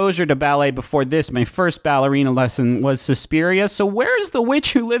only exposure to ballet before this, my first ballerina lesson, was Suspiria. So where's the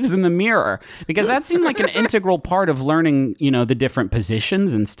witch who lives in the mirror? Because that seemed like an integral part of learning, the different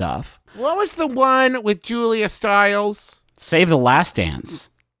positions and stuff. What was the one with Julia Stiles? Save the Last Dance.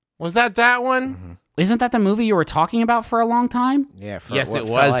 Was that one? Mm-hmm. Isn't that the movie you were talking about for a long time? Yeah, for Yes, what it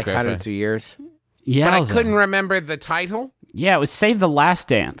felt was, like Griffin. 102 years. Yeah, But I couldn't remember the title. Yeah, it was Save the Last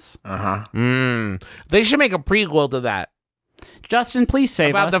Dance. They should make a prequel to that. Justin, please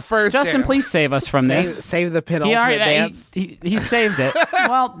save About us. the first Justin, dance. please save us from this. Save the penultimate dance. He saved it.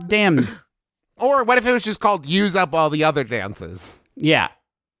 Well, damn. Or what if it was just called Use Up All the Other Dances? Yeah.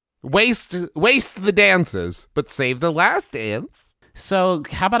 Waste the dances, but save the last dance. So,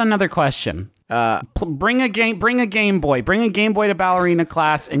 how about another question? Bring a Game Boy. Bring a Game Boy to ballerina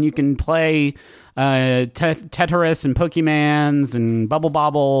class, and you can play Tetris and Pokemans and Bubble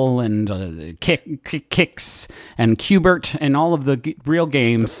Bobble and Kicks and Cubert and all of the real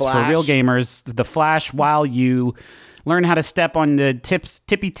games for real gamers. The Flash, while you learn how to step on the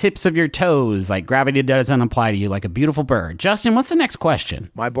tippy tips of your toes, like gravity doesn't apply to you, like a beautiful bird. Justin, what's the next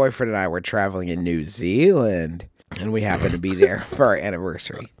question? My boyfriend and I were traveling in New Zealand, and we happened to be there for our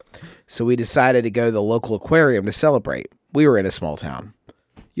anniversary. So we decided to go to the local aquarium to celebrate. We were in a small town.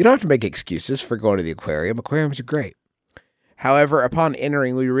 You don't have to make excuses for going to the aquarium. Aquariums are great. However, upon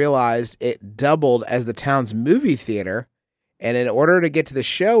entering, we realized it doubled as the town's movie theater, and in order to get to the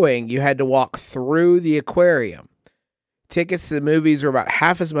showing, you had to walk through the aquarium. Tickets to the movies were about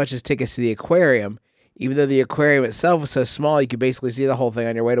half as much as tickets to the aquarium, even though the aquarium itself was so small you could basically see the whole thing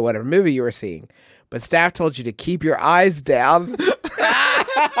on your way to whatever movie you were seeing. But staff told you to keep your eyes down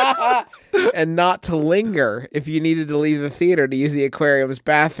and not to linger if you needed to leave the theater to use the aquarium's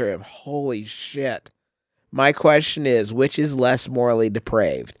bathroom. Holy shit. My question is, which is less morally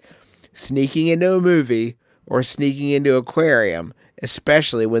depraved? Sneaking into a movie or sneaking into an aquarium,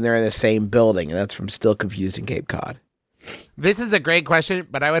 especially when they're in the same building? And that's from Still Confused in Cape Cod. This is a great question,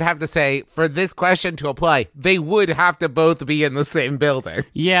 but I would have to say, for this question to apply, they would have to both be in the same building.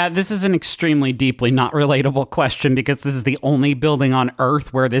 Yeah, this is an extremely deeply not relatable question because this is the only building on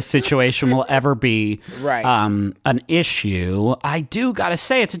Earth where this situation will ever be an issue. I do gotta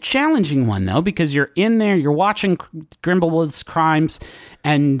say, it's a challenging one, though, because you're in there, you're watching Grimbleward's crimes,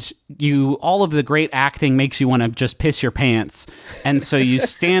 and all of the great acting makes you want to just piss your pants. And so you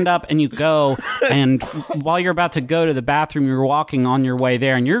stand up and you go, and while you're about to go to the bathroom, you're walking on your way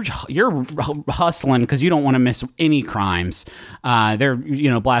there, and you're hustling because you don't want to miss any crimes. They're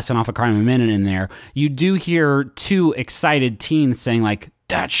blasting off a crime a minute in there. You do hear 2 excited teens saying like,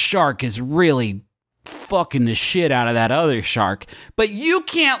 "That shark is really fucking the shit out of that other shark," but you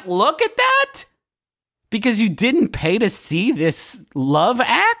can't look at that because you didn't pay to see this love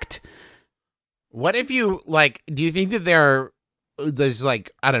act. What if you, do you think that there's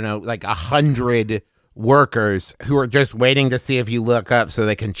 100 workers who are just waiting to see if you look up so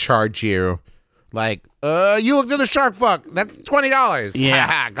they can charge you? You looked at the shark fuck. That's $20.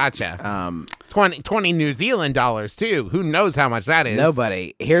 Yeah. Gotcha. 20 New Zealand dollars, too. Who knows how much that is?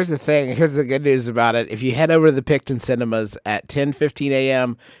 Nobody. Here's the thing. Here's the good news about it. If you head over to the Picton Cinemas at 10:15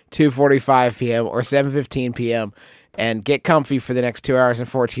 a.m., 2:45 p.m., or 7:15 p.m., and get comfy for the next 2 hours and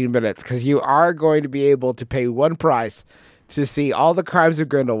 14 minutes, because you are going to be able to pay one price to see all the crimes of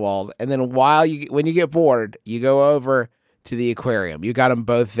Grindelwald, and then when you get bored, you go over to the aquarium. You got them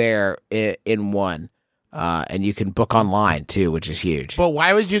both there in one. And you can book online too, which is huge. But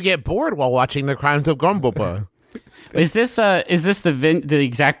why would you get bored while watching the crimes of Grimbleward? Is this the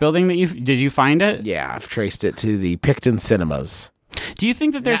exact building that did you find it? Yeah, I've traced it to the Picton Cinemas. Do you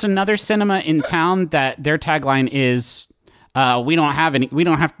think that there's another cinema in town that their tagline is we don't have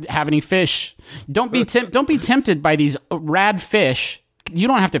any fish. Don't be tempted by these rad fish. You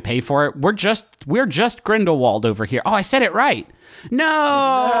don't have to pay for it. We're just Grundlewad over here. Oh, I said it right.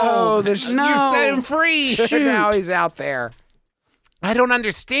 No. You set him free. Shoot. Now he's out there. I don't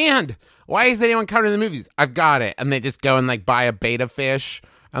understand. Why is anyone coming to the movies? I've got it. And they just go and like buy a beta fish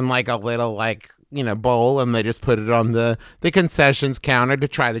and like a little like, bowl, and they just put it on the concessions counter to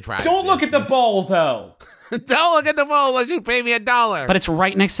try to drive. Don't look at the bowl, though. Don't look at the bowl unless you pay me $1. But it's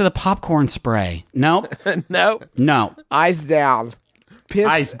right next to the popcorn spray. Nope. Nope. No. Eyes down. Piss.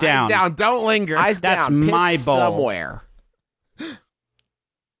 Eyes down. Down. Don't linger. Eyes That's down. Piss my bowl. somewhere.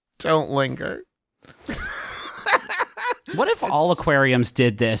 Don't linger. What if all aquariums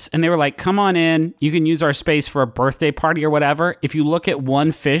did this and they were like, come on in, you can use our space for a birthday party or whatever. If you look at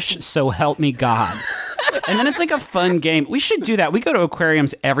one fish, so help me God. And then it's like a fun game. We should do that. We go to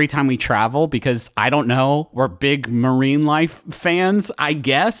aquariums every time we travel because, I don't know, we're big marine life fans, I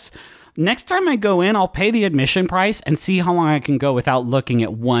guess. Next time I go in, I'll pay the admission price and see how long I can go without looking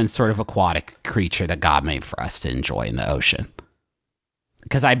at one sort of aquatic creature that God made for us to enjoy in the ocean.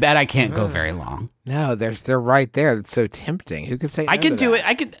 Because I bet I can't go very long. No, they're right there. It's so tempting. Who could say no I could to do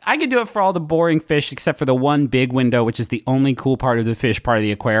that? it. I could do it for all the boring fish, except for the one big window, which is the only cool part of the fish part of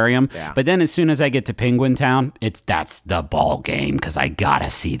the aquarium. Yeah. But then, as soon as I get to Penguin Town, that's the ball game because I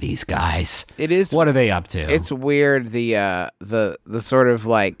gotta see these guys. It is. What are they up to? It's weird. The sort of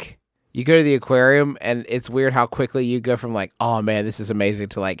like you go to the aquarium and it's weird how quickly you go from like, oh man, this is amazing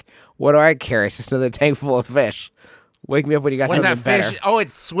to like, what do I care? It's just another tank full of fish. Wake me up when you got What's something that fish? better. Oh,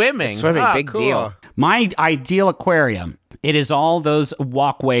 it's swimming. It's swimming, Oh, big cool. deal. My ideal aquarium. It is all those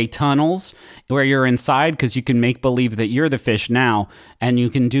walkway tunnels where you're inside because you can make believe that you're the fish now and you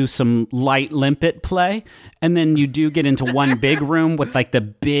can do some light limpet play. And then you do get into one big room with like the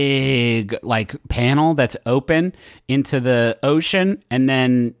big like panel that's open into the ocean. And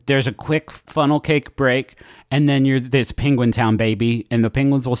then there's a quick funnel cake break. And then there's Penguin Town, baby. And the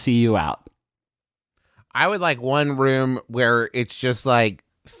penguins will see you out. I would like one room where it's just like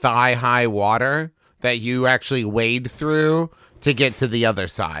thigh-high water that you actually wade through to get to the other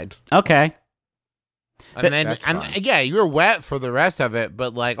side. Okay. And then, That's fun. yeah, you're wet for the rest of it,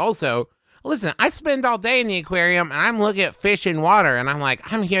 but like also, listen, I spend all day in the aquarium and I'm looking at fish in water and I'm like,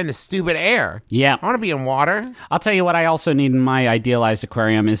 I'm here in the stupid air. Yeah. I want to be in water. I'll tell you what I also need in my idealized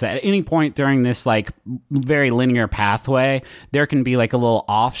aquarium is that at any point during this like very linear pathway, there can be like a little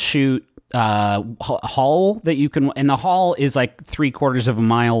offshoot hall that you can, and the hall is like 3/4 of a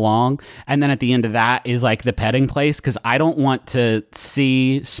mile long, and then at the end of that is like the petting place, because I don't want to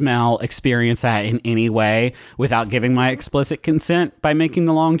see, smell, experience that in any way without giving my explicit consent by making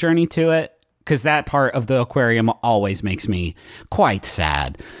the long journey to it. Because that part of the aquarium always makes me quite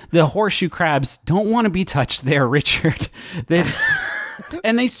sad. The horseshoe crabs don't want to be touched there, Richard.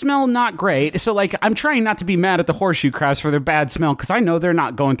 And they smell not great. So, like, I'm trying not to be mad at the horseshoe crabs for their bad smell, because I know they're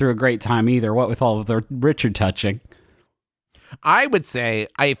not going through a great time either, what with all of the Richard touching. I would say,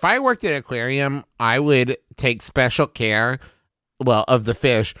 if I worked at an aquarium, I would take special care, well, of the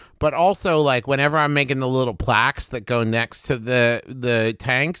fish, but also, like, whenever I'm making the little plaques that go next to the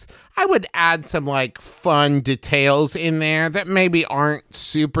tanks, I would add some, like, fun details in there that maybe aren't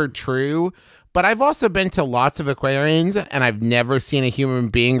super true. But I've also been to lots of aquariums, and I've never seen a human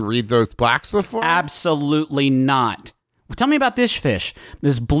being read those plaques before. Absolutely not. Tell me about this fish.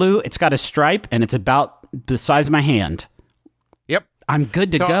 This blue, it's got a stripe, and it's about the size of my hand. Yep. I'm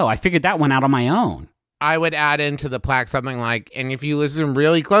good to go. I figured that one out on my own. I would add into the plaque something like, and if you listen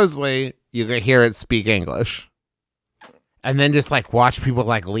really closely, you can hear it speak English. And then just like watch people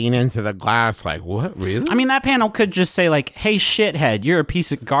like lean into the glass like, what, really? I mean, that panel could just say like, hey, shithead, you're a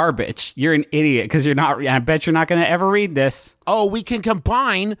piece of garbage. You're an idiot because you're not, I bet you're not going to ever read this. Oh, we can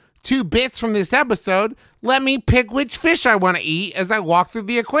combine 2 bits from this episode. Let me pick which fish I want to eat as I walk through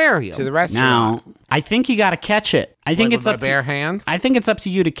the aquarium. To the restaurant. Now, I think you got to catch it. I think Like it's with up my bare hands? I think it's up to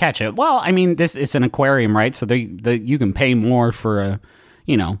you to catch it. Well, I mean, this it's an aquarium, right? So you can pay more for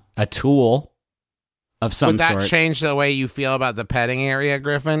a tool of some Would that sort. change the way you feel about the petting area,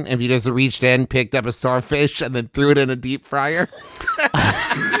 Griffin? If you just reached in, picked up a starfish, and then threw it in a deep fryer?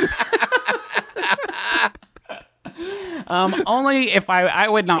 Only if I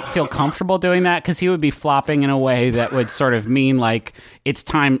would not feel comfortable doing that, because he would be flopping in a way that would sort of mean like it's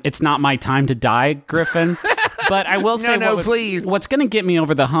not my time to die, Griffin. But I will say, please. What's going to get me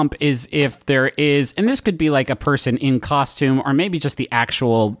over the hump is if there is, and this could be like a person in costume, or maybe just the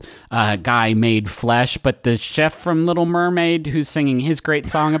actual guy made flesh, but the chef from Little Mermaid who's singing his great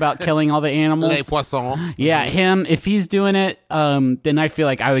song about killing all the animals. Les poissons. Yeah, him. If he's doing it, then I feel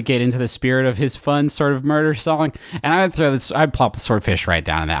like I would get into the spirit of his fun sort of murder song, and I'd plop the swordfish right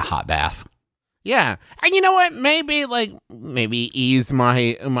down in that hot bath. Yeah. And you know what? Maybe ease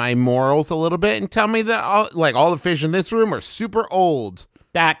my morals a little bit and tell me that all the fish in this room are super old.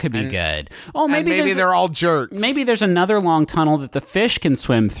 That could be good. Oh, maybe they're all jerks. Maybe there's another long tunnel that the fish can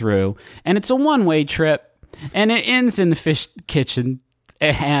swim through, and it's a one-way trip, and it ends in the fish kitchen,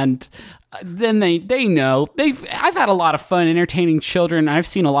 and then they know. I've had a lot of fun entertaining children. I've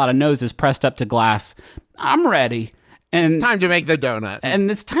seen a lot of noses pressed up to glass. I'm ready. And it's time to make the donuts.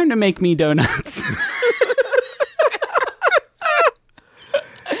 And it's time to make me donuts.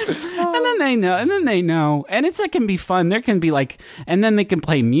 And then they know. And it can be fun. There can be and then they can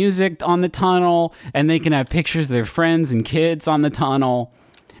play music on the tunnel, and they can have pictures of their friends and kids on the tunnel.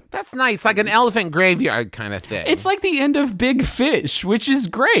 That's nice, like an elephant graveyard kind of thing. It's like the end of Big Fish, which is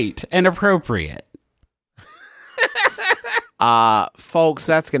great and appropriate. Folks,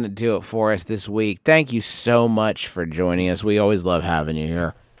 that's going to do it for us this week. Thank you so much for joining us. We always love having you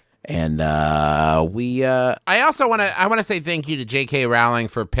here. And I also want to say thank you to J.K. Rowling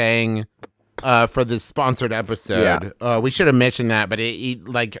for paying for this sponsored episode. Yeah. We should have mentioned that, but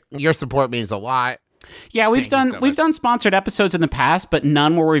your support means a lot. Yeah, we've done sponsored episodes in the past, but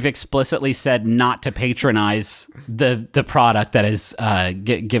none where we've explicitly said not to patronize the product that has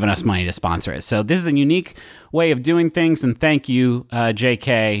given us money to sponsor it. So this is a unique way of doing things, and thank you,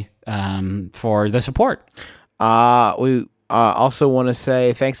 JK, for the support. We also want to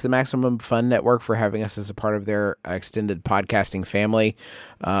say thanks to the Maximum Fun Network for having us as a part of their extended podcasting family.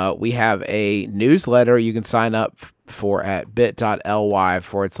 We have a newsletter you can sign up for at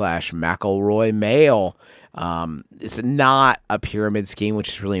bit.ly/McElroy Mail. It's not a pyramid scheme, which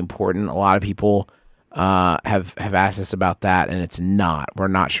is really important. A lot of people have asked us about that, and it's not. We're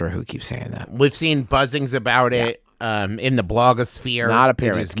not sure who keeps saying that. We've seen buzzings about it in the blogosphere. Not a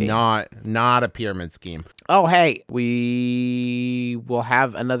pyramid scheme. Not a pyramid scheme. Oh, hey, we will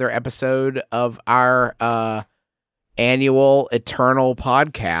have another episode of our annual Eternal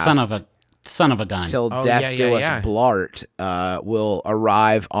podcast. Son of a gun. Till Death Do Us Blart will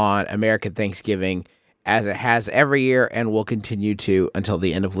arrive on American Thanksgiving, as it has every year and will continue to until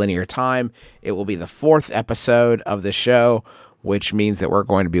the end of linear time. It will be the 4th episode of the show, which means that we're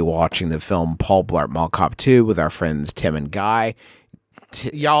going to be watching the film Paul Blart Mall Cop 2 with our friends Tim and Guy.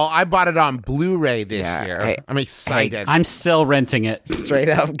 Y'all, I bought it on Blu-ray this year. Hey, I'm excited. I'm still renting it. Straight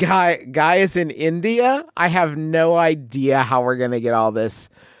up. Guy is in India. I have no idea how we're going to get all this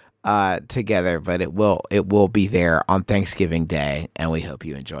together, but it will be there on Thanksgiving Day, and we hope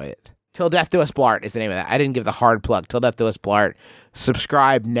you enjoy it. Till Death Do Us Blart is the name of that. I didn't give the hard plug. Till Death Do Us Blart.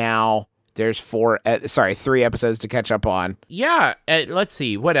 Subscribe now. There's 3 episodes to catch up on. Yeah, let's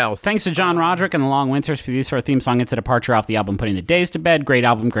see. What else? Thanks to John Roderick and the Long Winters for the use of our theme song. It's a departure off the album Putting the Days to Bed. Great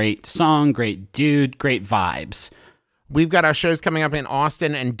album, great song, great dude, great vibes. We've got our shows coming up in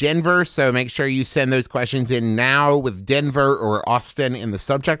Austin and Denver, so make sure you send those questions in now with Denver or Austin in the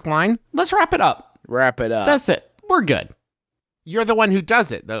subject line. Let's wrap it up. That's it. We're good. You're the one who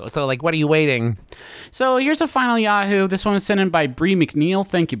does it, though. So, what are you waiting? So, here's a final Yahoo. This one was sent in by Bree McNeil.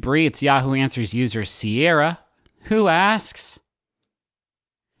 Thank you, Bree. It's Yahoo Answers user Sierra, who asks,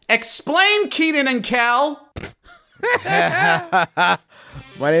 explain Keenan and Kel.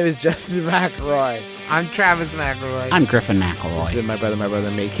 My name is Justin McElroy. I'm Travis McElroy. I'm Griffin McElroy. It's been my brother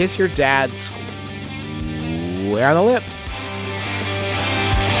and me. Kiss your dad square on the lips.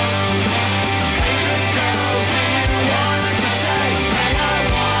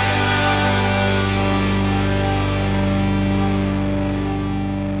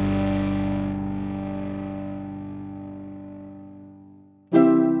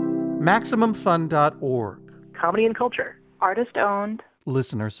 MaximumFun.org. Comedy and culture. Artist owned.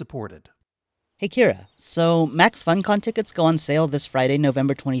 Listener supported. Hey Kira, so Max FunCon tickets go on sale this Friday,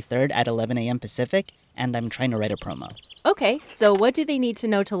 November 23rd at 11 a.m. Pacific, and I'm trying to write a promo. Okay, so what do they need to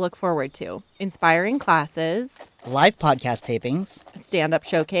know to look forward to? Inspiring classes. Live podcast tapings. A stand-up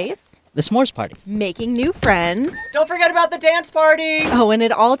showcase. The s'mores party. Making new friends. Don't forget about the dance party! Oh, and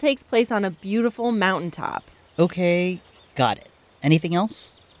it all takes place on a beautiful mountaintop. Okay, got it. Anything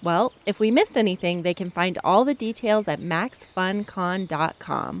else? Well, if we missed anything, they can find all the details at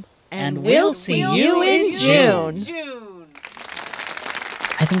maxfuncon.com. And we'll see you in June.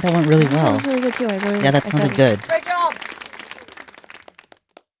 I think that went really well. That was really good too. Yeah, that sounded good. Great job.